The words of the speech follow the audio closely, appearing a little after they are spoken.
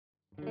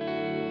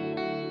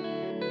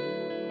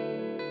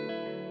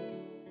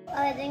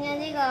哋整緊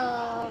呢個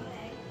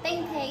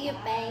冰皮月餅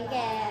嘅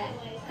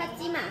黑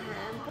芝麻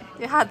餡。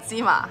啲黑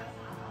芝麻。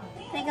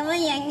你咁樣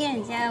影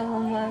完之後，會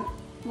唔會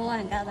冇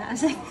人夠膽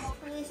食？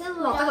我哋辛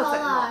苦咗好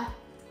耐。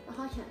我開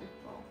場啦。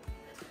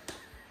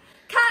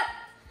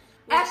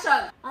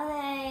Cut！Action！ 我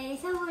哋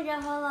辛苦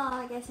咗好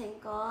耐嘅成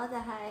果就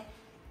係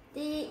啲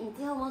唔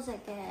知好唔好食嘅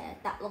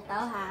綠豆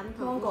餡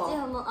同唔知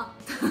好唔好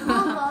芒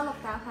果綠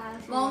豆餡。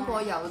芒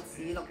果柚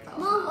子綠豆。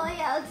芒果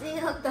柚子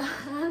綠豆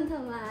餡同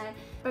埋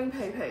冰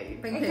皮皮。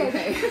我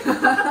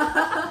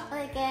哋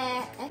嘅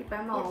月餅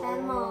帽。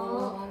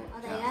我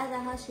哋而家就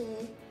開始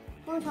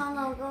工廠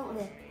老公，我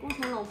哋工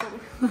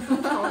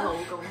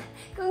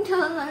廠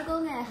老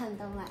公嘅行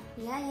動啦！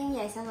而家已經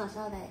夜深啦，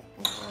所以我哋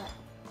繼續嚟。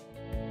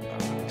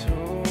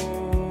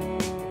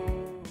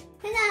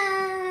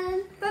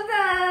噔噔！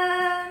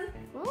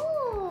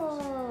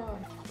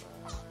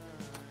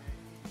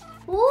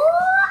好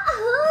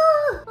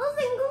成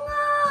功啊！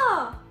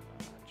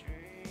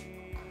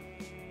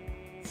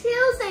超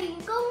成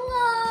功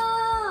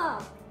啊！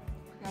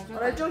我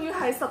哋終於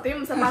喺10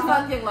點58分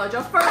迎來咗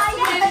first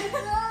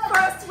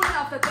win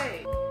of the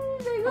day，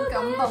 好感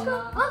動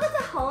啊！我覺得真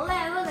係好靚啊，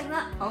整得。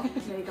好，你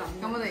咁。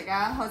咁我哋而家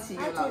開始要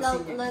留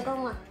先女工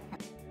啊！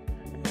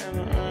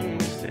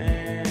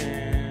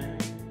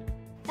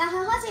但係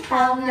開始爆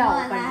放油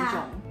並重，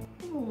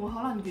會唔會可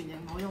能圓形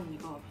好容易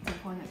個正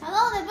方形？係咯，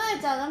我哋不如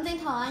就咁整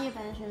台灣月餅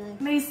算啦。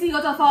未試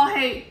過就放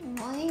棄。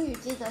我已經預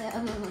知到有一個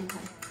問題，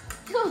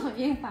因為我已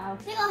經爆。呢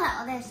個係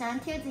我哋想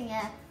挑戰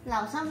嘅流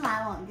心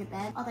奶黃月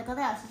餅，我哋覺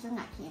得有少少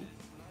危險，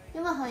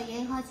因為佢已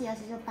經開始有少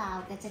少爆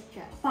嘅跡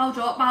象。爆咗！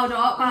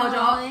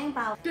已經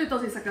爆。跟住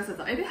到時食嘅時候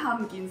就，啲餡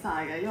唔見晒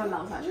嘅，因為流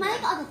晒出嚟。唔係呢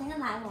個，我哋整緊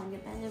奶黃月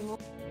餅，你唔好。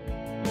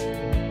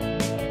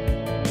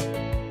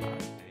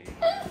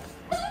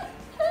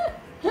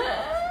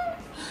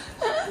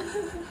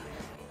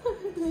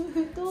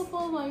多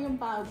方位咁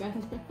爆緊，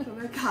做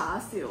咩假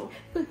笑？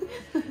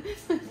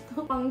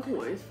崩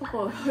潰，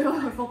因為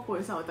佢腹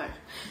背受敵。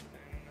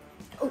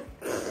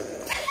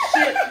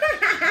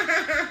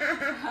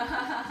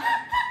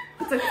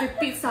直接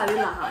逼晒啲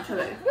辣鹹出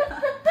嚟。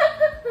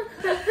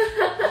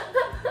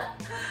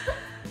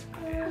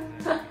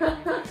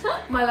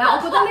唔係咧，我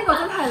覺得呢個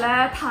真係咧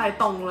太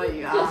凍啦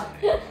而家。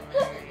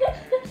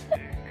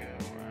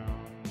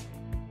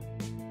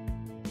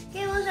基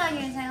本上完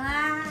成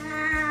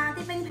啦，啲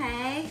冰皮。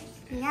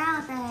而家我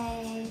哋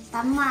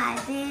等埋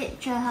啲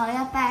最後一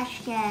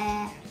batch 嘅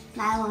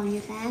奶黃月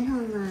餅同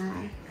埋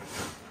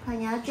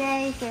朋友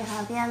J 最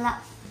後啲一粒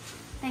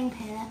冰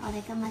皮咧，我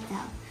哋今日就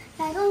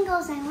大功告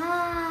成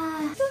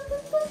啦！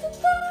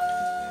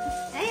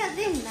有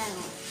啲唔靚喎。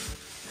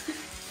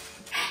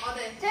我哋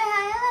最後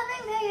一粒冰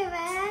皮月餅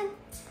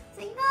成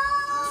功！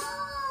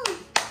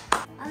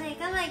我哋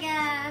今日嘅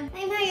冰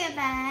皮月餅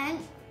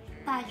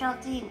大作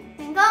戰成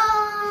功！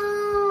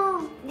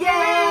耶！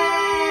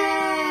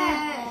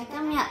今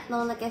日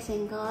努力嘅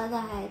成果就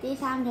係呢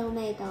3種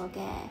味道嘅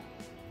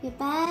月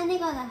餅，呢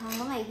個就係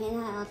好明顯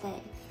係我哋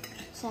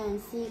嘗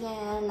試嘅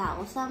流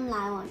心奶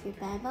黃月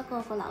餅，不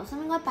過個流心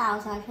應該爆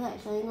晒出嚟，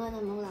所以應該就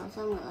冇流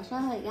心噶啦，所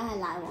以佢而家係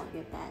奶黃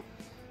月餅。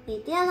而呢一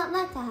粒咧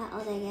就係我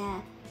哋嘅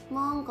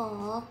芒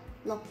果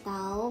綠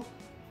豆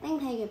冰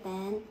皮月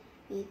餅，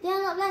而呢一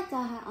粒咧就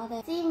係我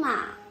哋芝麻。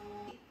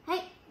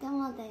咁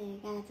我哋而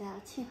家就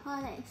切開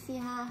嚟試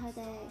下佢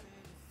哋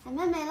係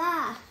咩味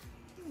啦。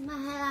唔係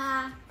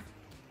啦，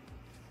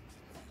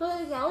佢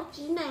嘅柚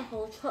子味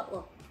好出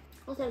喎，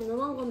我食唔到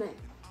芒果味，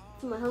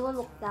同埋佢個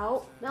綠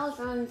豆比我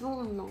想象中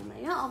唔濃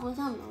味，因為我本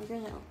身唔係好中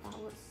意食綠豆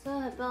嘅，所以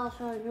係比我想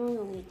象中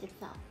容易接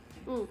受。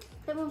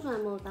基本上係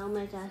冇豆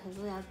味，就係食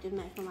到柚子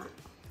味同埋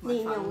蓮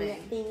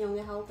蓉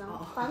嘅口感，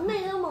粉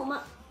味都冇乜。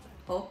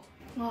好，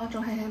哇，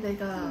仲輕輕地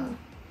㗎。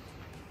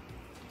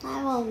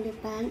奶黃月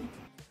餅。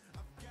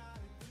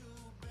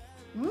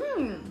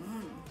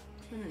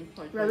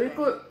very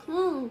good。好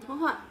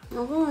食，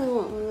我中意喎。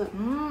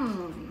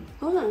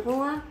好成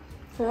功啊！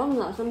除咗唔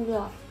流心之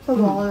外，不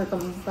過我哋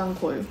咁崩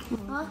潰。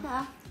我食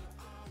啊！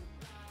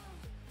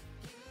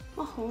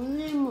哇，好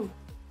黏啊！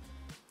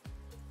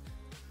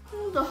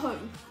就係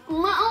唔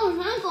係，我唔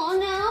想講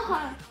嘢咯，係。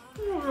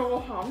因為個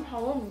餡口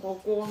都唔夠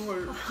乾㗎。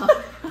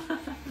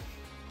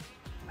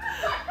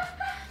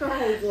真係好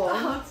乾。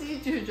我黐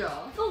住咗。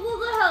個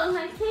最後係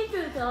黐住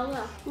咗㗎。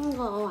呢個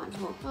我還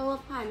好，佢個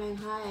排名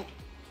係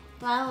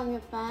奶黃月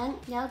餅、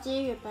柚子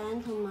月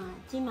餅同埋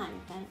芝麻月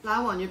餅。奶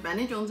黃月餅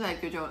呢種就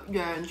係叫做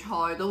樣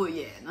菜都會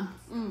贏啊！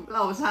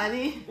留晒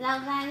啲流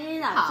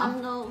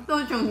心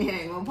都仲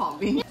贏喎旁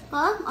邊。好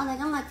啦，我哋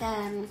今日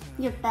嘅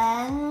月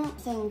餅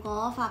成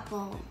果發佈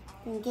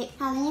完結，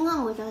下年應該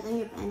唔會再整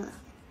月餅㗎啦。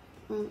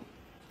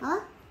好啦，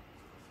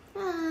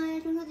拜拜，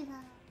中秋節快樂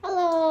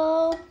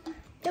 ！Hello，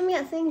 今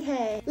日星期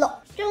6，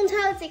中秋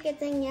節嘅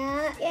正日，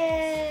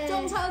耶！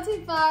中秋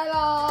節快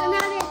樂！中秋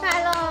節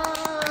快樂！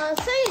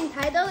雖然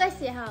睇到嘅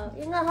時候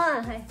應該可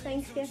能係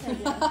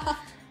Thanksgiving，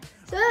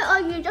 所以我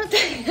預祝大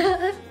家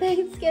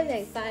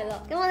Thanksgiving 快樂。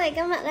咁我哋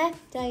今日咧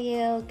就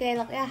要記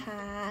錄一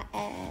下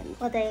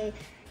我哋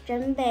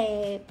準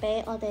備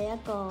俾我哋一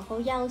個好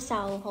優秀、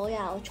好有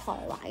才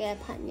華嘅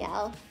朋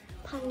友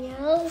朋友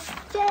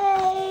J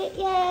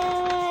耶！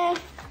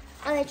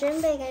我哋準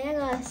備緊一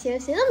個少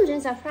少都唔算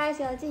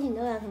surprise， 我之前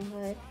都有同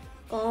佢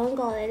講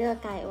過你呢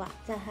個計劃，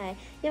就係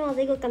因為我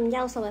呢個咁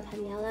優秀嘅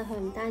朋友咧，佢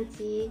唔單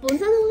止本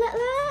身好叻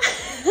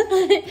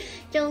啦，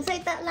仲識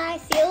得拉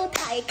小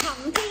提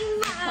琴添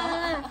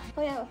啊！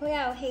好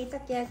有氣質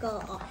嘅一個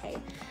樂器，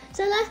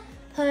所以咧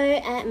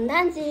佢唔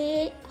單止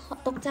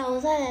獨奏好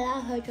犀利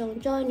啦，佢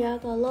仲 join 咗一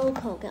個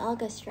local 嘅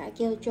orchestra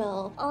叫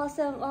做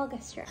Awesome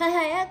Orchestra， 佢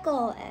係一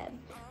個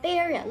Bay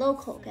Area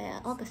local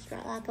嘅 orchestra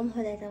啦，咁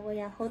佢哋就會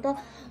有好多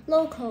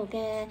local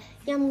嘅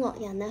音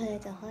樂人咧，佢哋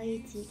就可以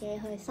自己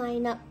去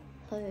sign up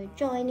去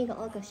join 呢個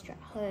orchestra，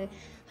 去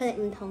佢哋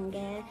唔同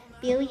嘅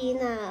表演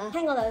啊，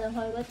聽過你哋去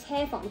個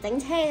車房整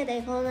車嘅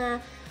地方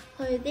啊，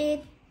去啲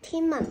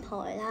天文台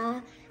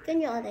啦，跟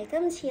住我哋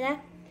今次咧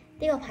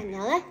呢個朋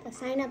友咧就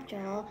sign up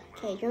咗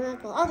其中一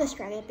個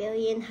orchestra 嘅表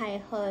演係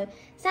去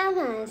三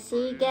藩市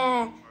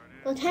嘅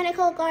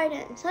Botanical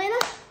Garden， 所以咧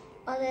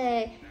我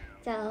哋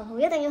就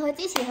一定要去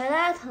支持佢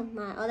啦，同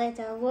埋我哋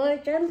就會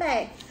準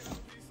備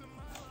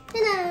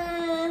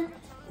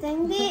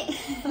整啲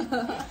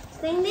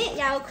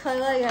有佢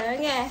個樣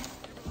嘅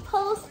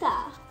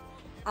poster，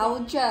 偶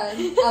像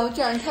級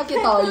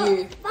嘅待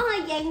遇，幫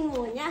佢應援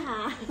一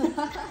下。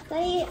所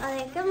以我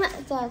哋今日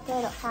就記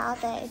錄下我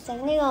哋整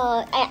呢個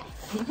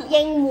應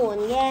援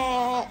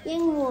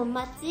物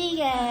資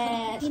嘅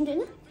片段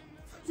啦。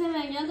證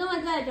明咗今日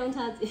真係中秋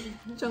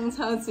節。中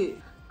秋節。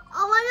我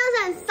揾咗成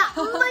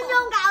15分鐘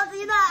鉸剪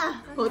啊！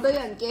好多人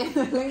驚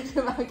拎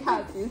住把鉸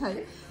剪喺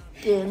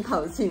鏡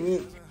頭前面。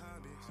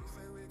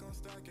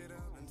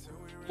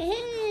嘿嘿，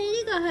呢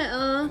個係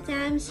我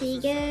暫時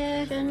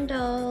嘅進度。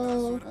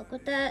我覺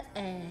得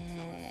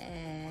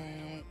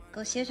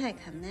個小提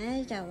琴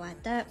咧就畫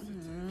得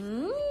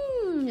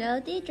有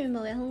啲進步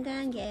嘅空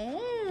間嘅，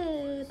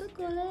不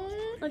過咧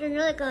我盡咗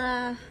力㗎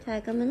啦，就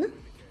係咁樣咯。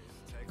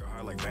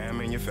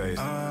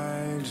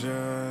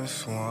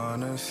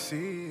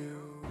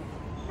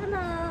Hello，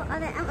 我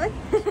哋我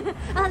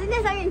頭先隻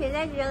手完全遮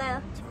住咗你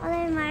咯。我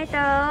哋買到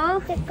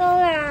雪糕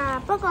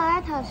啦，不過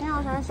咧頭先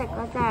我想食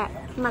嗰隻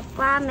蜜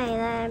瓜味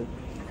咧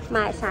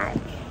賣晒，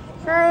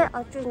所以我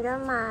轉咗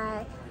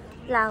買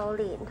榴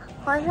蓮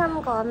開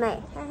心果味。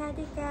睇下呢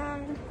間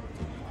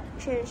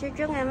傳說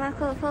中嘅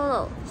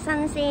Marco 新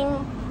鮮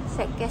食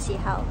嘅時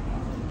候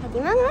係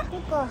點樣嘅咧？呢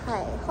個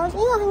係呢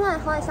個應該係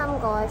開心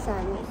果喺上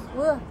面。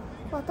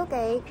哇，都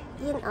幾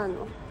煙韌喎。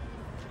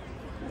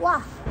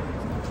哇，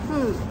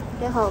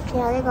幾好，試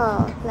下呢個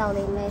榴蓮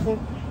味先。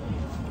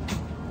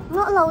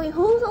榴蓮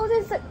好似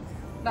食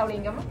榴蓮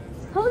咁咯，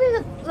好似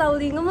食榴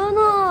蓮咁樣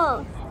咯。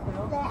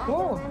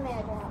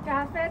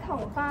咖啡同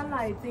番荔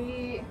枝。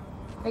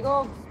你嗰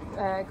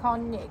個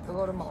cognac嗰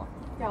個都冇啊？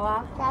有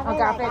啊，咖啡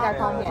加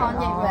cognac。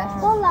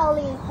個榴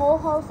蓮好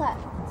好食，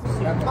我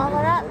覺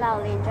得榴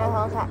蓮最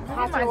好食，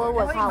下次會回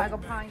購。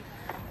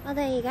我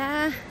哋而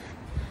家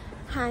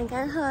行緊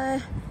去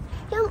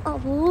音樂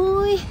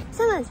會，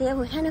三藩市嘅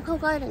Botanical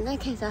Garden 咧，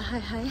其實係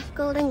喺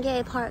Golden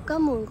Gate Park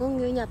金門公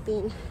園入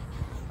邊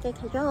嘅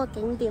其中一個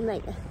景點嚟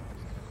嘅。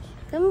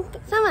咁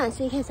三藩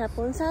市其實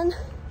本身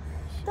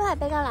都係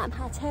比較難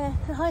泊車，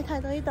你可以睇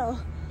到呢度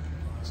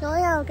所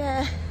有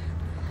嘅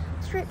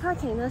street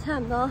parking 都差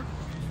唔多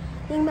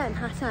已經俾人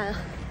泊晒啦。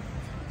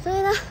所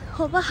以咧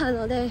好不幸，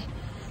我哋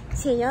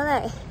遲咗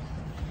嚟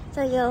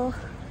就要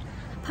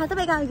泊得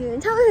比較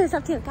遠，差唔多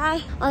10條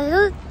街，我哋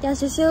都有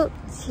少少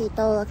遲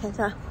到啦。其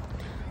實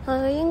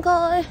佢應該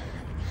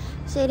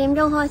4點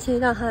鐘開始，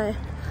但係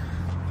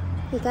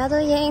而家都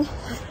已經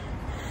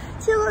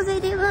超過4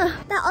點啦。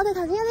但係我哋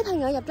頭先有啲朋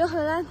友入咗去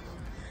咧，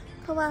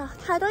佢話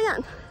太多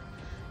人，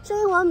所以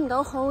揾唔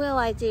到好嘅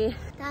位置，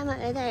帶埋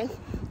你哋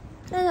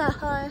一齊去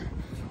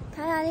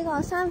睇下呢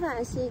個三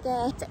藩市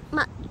嘅植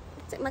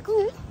物公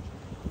園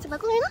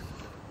啦。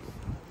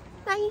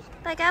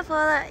大家伙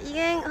啦，已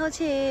經好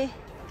似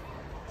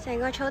成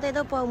個草地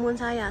都佈滿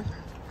晒人。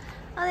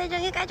我哋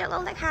仲要繼續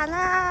努力行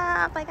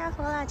啦，弊家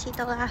伙啦，遲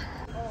到啦！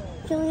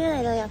終於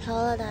嚟到入口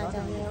啦，但係就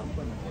要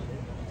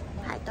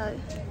排隊。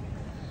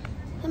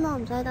希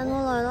望唔使等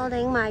好耐咯，我哋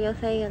已經買咗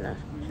飛噶啦，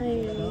所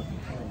以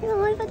希望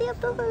可以快啲入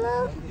到去啦。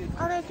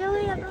我哋終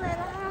於入到嚟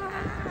啦！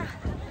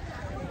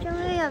終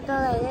於入到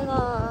嚟呢個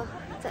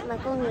植物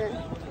公園。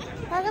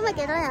睇下今日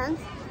幾多人？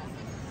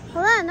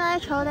好多人都喺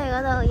草地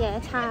嗰度野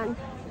餐。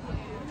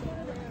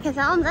其實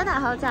我唔使戴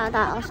口罩，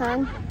但係我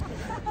想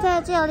即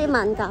係知有啲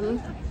敏感。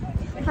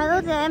睇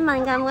到自己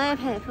敏感嗰啲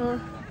皮膚，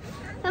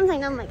心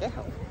情都唔係幾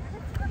好。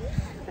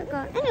不過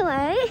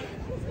anyway，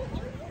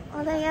 我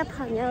哋嘅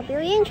朋友表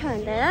演場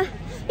地咧，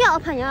因為我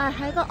朋友係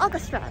喺個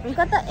orchestra， 我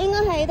覺得應該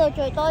係呢度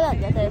最多人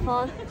嘅地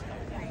方。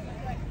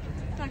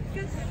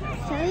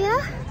所以咧，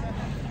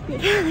而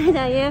家你就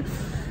要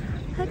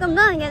喺咁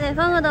多人嘅地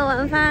方嗰度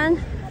揾翻，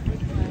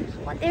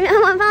點樣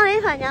揾翻我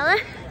啲朋友咧？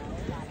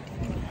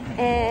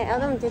我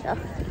都唔知道，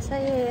所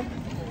以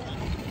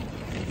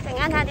陣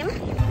間睇下點。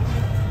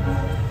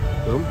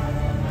Belum?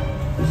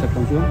 Bisa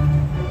kan siang?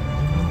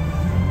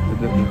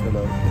 Udah gitu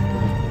lah.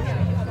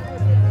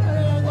 我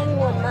哋嘅應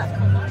援啦。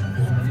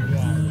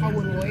應援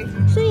會。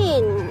雖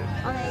然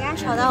我哋而家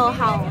坐坐得好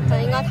後，就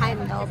應該睇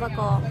唔到。不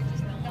過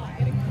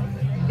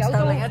有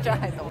另一張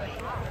喺度。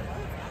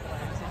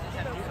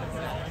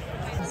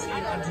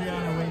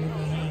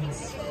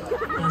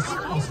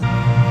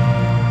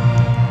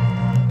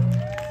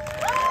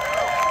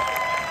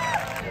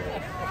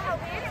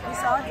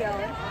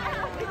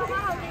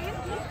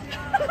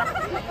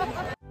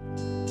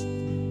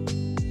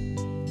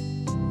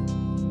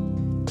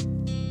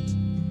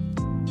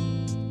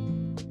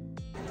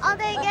我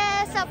哋嘅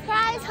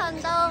surprise 行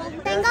動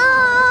成功！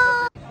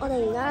我哋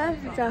而家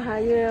就係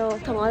要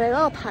同我哋嗰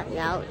個朋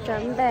友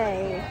準備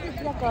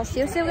一個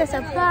小小嘅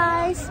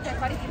surprise，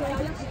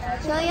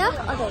 所以啊，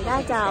我哋而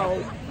家就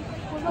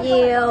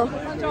要半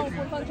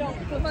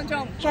分鐘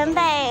準備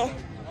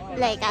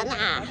嚟緊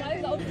啊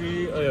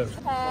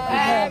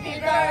Happy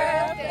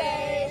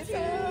birthday to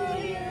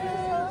you,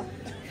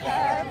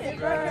 Happy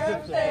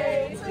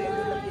birthday to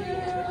you,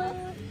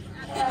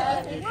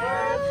 Happy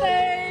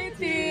birthday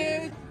to you,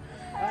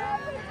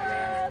 Happy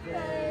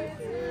birthday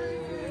to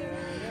you。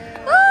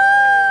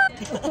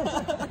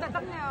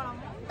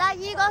第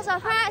二個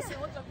surprise，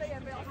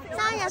 生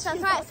日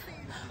surprise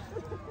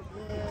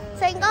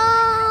成功。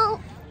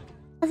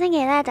個星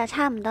期咧就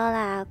差唔多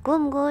啦，估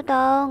唔估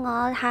到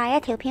我下一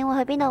條片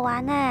會去邊度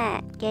玩呢？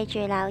記住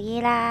留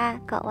意啦，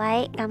各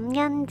位感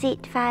恩節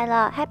快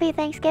樂 ，Happy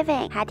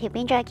Thanksgiving！下條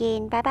片再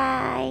見，拜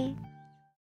拜。